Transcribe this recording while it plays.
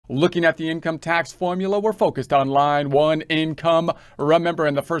Looking at the income tax formula, we're focused on line 1, income. Remember,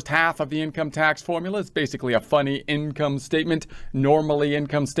 in the first half of the income tax formula, it's basically a funny income statement. Normally,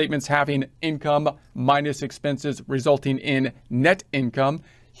 income statements having income minus expenses resulting in net income.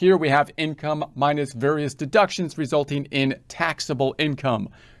 Here we have income minus various deductions resulting in taxable income.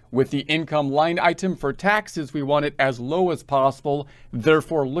 With the income line item for taxes, we want it as low as possible,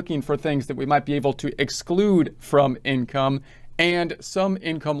 therefore looking for things that we might be able to exclude from income. And some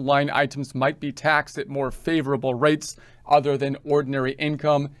income line items might be taxed at more favorable rates other than ordinary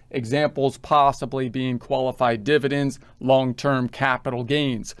income. Examples possibly being qualified dividends, long-term capital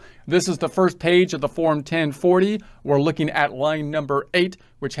gains. This is the first page of the Form 1040. We're looking at line number 8,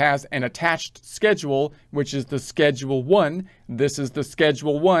 which has an attached schedule, which is the Schedule 1. This is the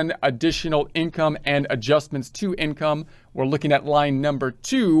Schedule 1, additional income and adjustments to income. We're looking at line number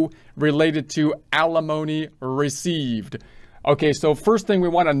 2, related to alimony received. Okay, so first thing we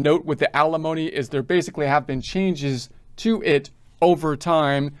want to note with the alimony is there basically have been changes to it over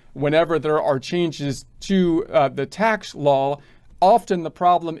time. Whenever there are changes to the tax law, often the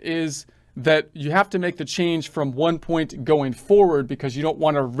problem is that you have to make the change from one point going forward because you don't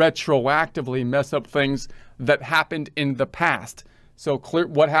want to retroactively mess up things that happened in the past. So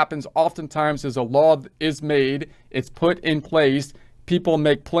what happens oftentimes is a law is made, it's put in place, people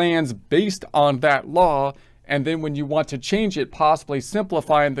make plans based on that law, and then when you want to change it, possibly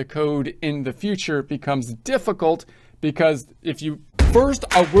simplifying the code in the future becomes difficult because if you... First,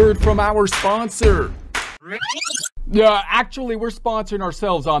 a word from our sponsor. Yeah, actually, we're sponsoring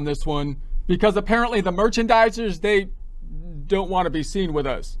ourselves on this one because apparently the merchandisers, they don't want to be seen with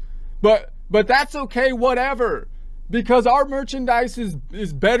us. But that's okay, whatever, because our merchandise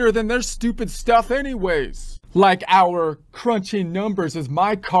is better than their stupid stuff anyways. Like our Crunching Numbers is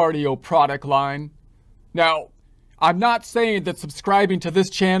my cardio product line. Now, I'm not saying that subscribing to this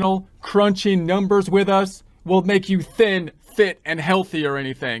channel, crunching numbers with us, will make you thin, fit, and healthy or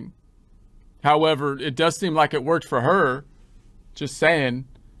anything. However, it does seem like it worked for her. Just saying.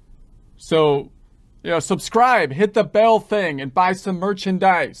 So, subscribe, hit the bell thing, and buy some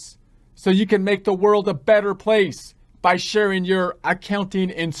merchandise so you can make the world a better place by sharing your accounting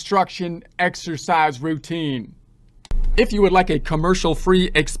instruction exercise routine. If you would like a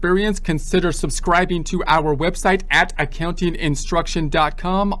commercial-free experience, consider subscribing to our website at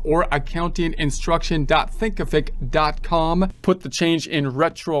accountinginstruction.com or accountinginstruction.thinkific.com. Put the change in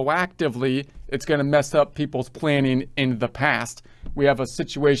retroactively. It's going to mess up people's planning in the past. We have a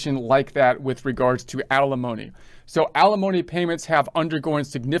situation like that with regards to alimony. So alimony payments have undergone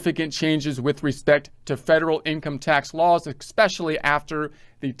significant changes with respect to federal income tax laws, especially after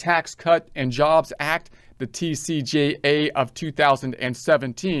the Tax Cut and Jobs Act, the TCJA of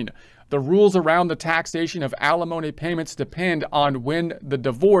 2017. The rules around the taxation of alimony payments depend on when the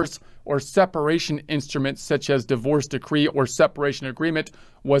divorce or separation instrument, such as divorce decree or separation agreement,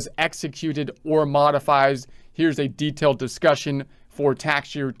 was executed or modified. Here's a detailed discussion for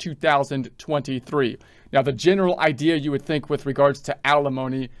tax year 2023. Now, the general idea you would think with regards to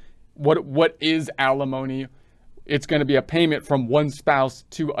alimony, what is alimony? It's going to be a payment from one spouse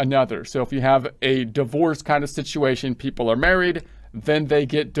to another. So if you have a divorce kind of situation, people are married, then they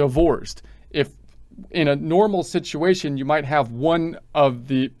get divorced. If in a normal situation, you might have one of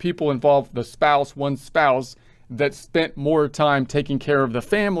the people involved, the spouse, one spouse that spent more time taking care of the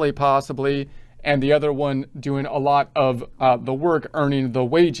family possibly, and the other one doing a lot of the work, earning the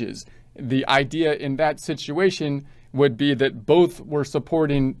wages. The idea in that situation would be that both were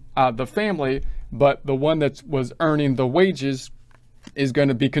supporting the family, but the one that was earning the wages is going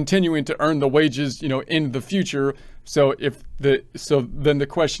to be continuing to earn the wages, in the future. So then the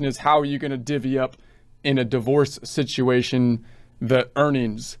question is, how are you going to divvy up in a divorce situation the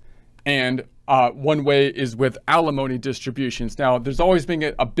earnings? And one way is with alimony distributions. Now, there's always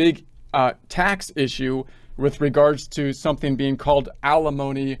been a big tax issue with regards to something being called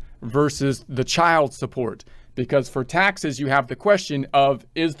alimony versus the child support. Because for taxes, you have the question of,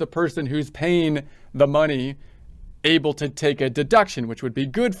 is the person who's paying the money able to take a deduction, which would be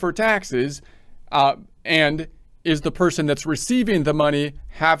good for taxes, and is the person that's receiving the money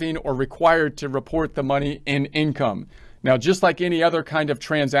having or required to report the money in income? Now, just like any other kind of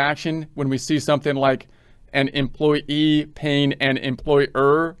transaction, when we see something like an employee paying an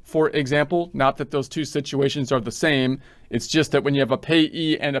employer, for example, not that those two situations are the same, it's just that when you have a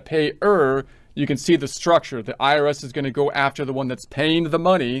payee and a payer, you can see the structure. The IRS is going to go after the one that's paying the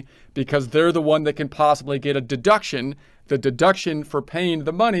money because they're the one that can possibly get a deduction. The deduction for paying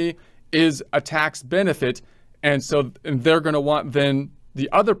the money is a tax benefit. And they're going to want then the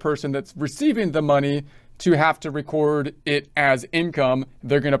other person that's receiving the money to have to record it as income,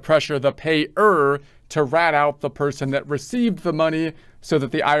 they're going to pressure the payer to rat out the person that received the money so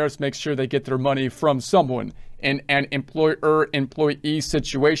that the IRS makes sure they get their money from someone. In an employer-employee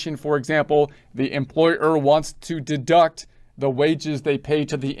situation, for example, the employer wants to deduct the wages they pay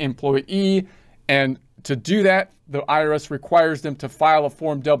to the employee, and to do that, the IRS requires them to file a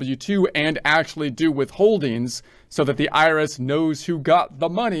Form W-2 and actually do withholdings so that the IRS knows who got the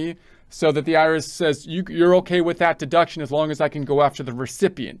money, so that the IRS says, you're okay with that deduction as long as I can go after the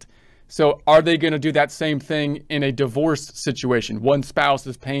recipient. So are they going to do that same thing in a divorce situation? One spouse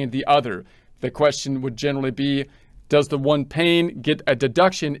is paying the other. The question would generally be, does the one paying get a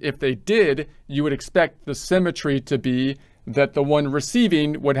deduction? If they did, you would expect the symmetry to be that the one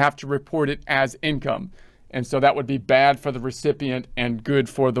receiving would have to report it as income. And so that would be bad for the recipient and good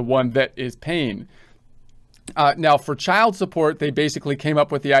for the one that is paying. Now, for child support, they basically came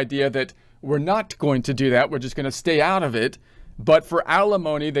up with the idea that we're not going to do that. We're just going to stay out of it. But for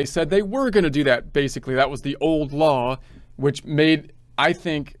alimony, they said they were going to do that. Basically, that was the old law, which made, I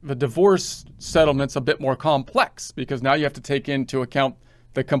think, the divorce settlements a bit more complex, because now you have to take into account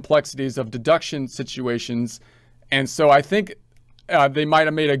the complexities of deduction situations. And so I think they might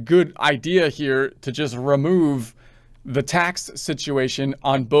have made a good idea here to just remove the tax situation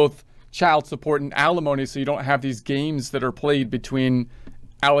on both child support and alimony, so you don't have these games that are played between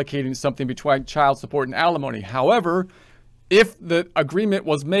allocating something between child support and alimony. However, if the agreement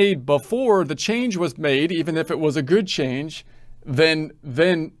was made before the change was made, even if it was a good change, then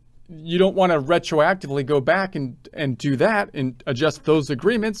you don't want to retroactively go back and do that and adjust those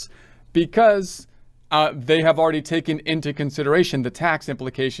agreements, because they have already taken into consideration the tax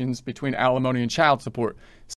implications between alimony and child support.